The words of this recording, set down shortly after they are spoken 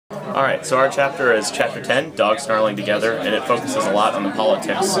All right, so our chapter is Chapter 10, Dogs Snarling Together, and it focuses a lot on the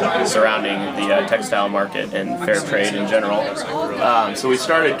politics surrounding the textile market and fair trade in general. So we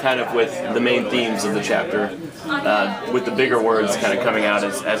started kind of with the main themes of the chapter, with the bigger words kind of coming out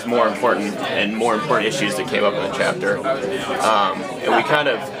as more important issues that came up in the chapter. And we kind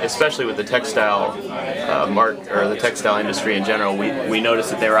of, especially with the textile the textile industry in general, we noticed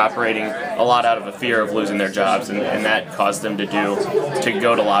that they were operating a lot out of a fear of losing their jobs, and that caused them to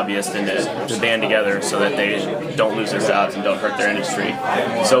go to lobbyists and to band together so that they don't lose their jobs and don't hurt their industry.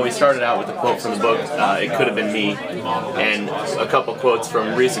 So we started out with a quote from the book, It Could Have Been Me, and a couple quotes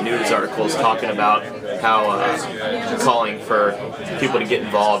from recent news articles talking about how calling for people to get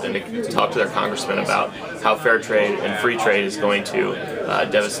involved and to talk to their congressmen about how fair trade and free trade is going to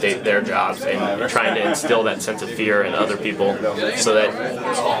devastate their jobs, and trying to instill that sense of fear in other people so that,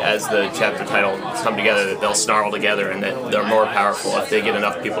 as the chapter title come together, that they'll snarl together and that they're more powerful if they get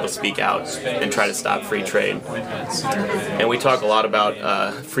enough people to speak out and try to stop free trade. And we talk a lot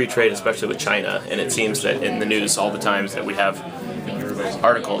about free trade, especially with China, and it seems that in the news all the times that we have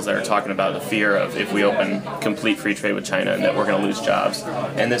articles that are talking about the fear of if we open complete free trade with China and that we're going to lose jobs.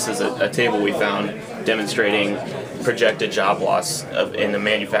 And this is a table we found demonstrating projected job loss in the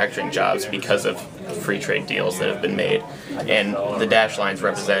manufacturing jobs because of free trade deals that have been made. And the dashed lines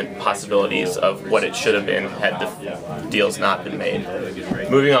represent possibilities of what it should have been had the deals not been made.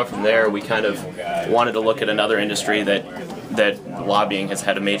 Moving on from there, we kind of wanted to look at another industry that lobbying has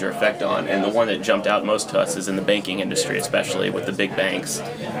had a major effect on, and the one that jumped out most to us is in the banking industry, especially with the big banks.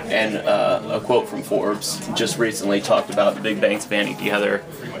 And a quote from Forbes just recently talked about the big banks banding together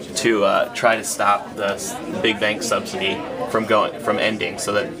to try to stop the big bank subsidy from ending,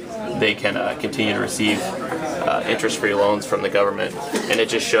 so that they can continue to receive interest-free loans from the government. And it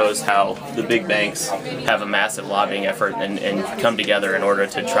just shows how the big banks have a massive lobbying effort and come together in order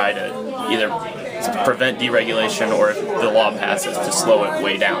to try to either prevent deregulation, or if the law passes, to slow it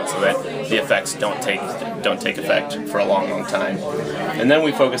way down so that the effects don't take effect for a long time. And then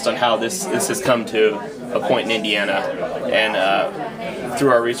we focused on how this has come to a point in Indiana, and through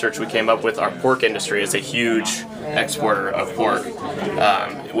our research we came up with our pork industry is a huge exporter of pork,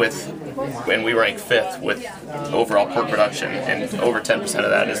 and we rank 5th with overall pork production, and over 10% of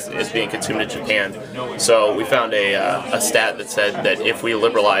that is being consumed in Japan. So we found a stat that said that if we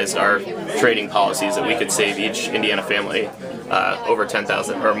liberalized our trading policies, that we could save each Indiana family over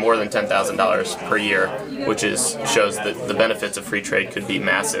 $10,000 or more than $10,000 per year, which shows that the benefits of free trade could be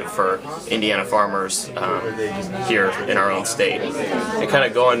massive for Indiana farmers here in our own state. And kind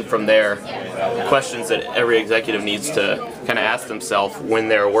of going from there, questions that every executive needs to kind of ask themselves when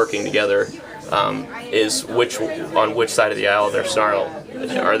they're working together is on which side of the aisle they're snarling.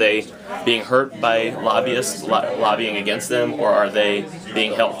 Are they being hurt by lobbyists lobbying against them, or are they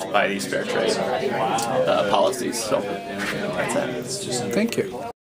being helped by these fair trade policies? So that's it. Thank you.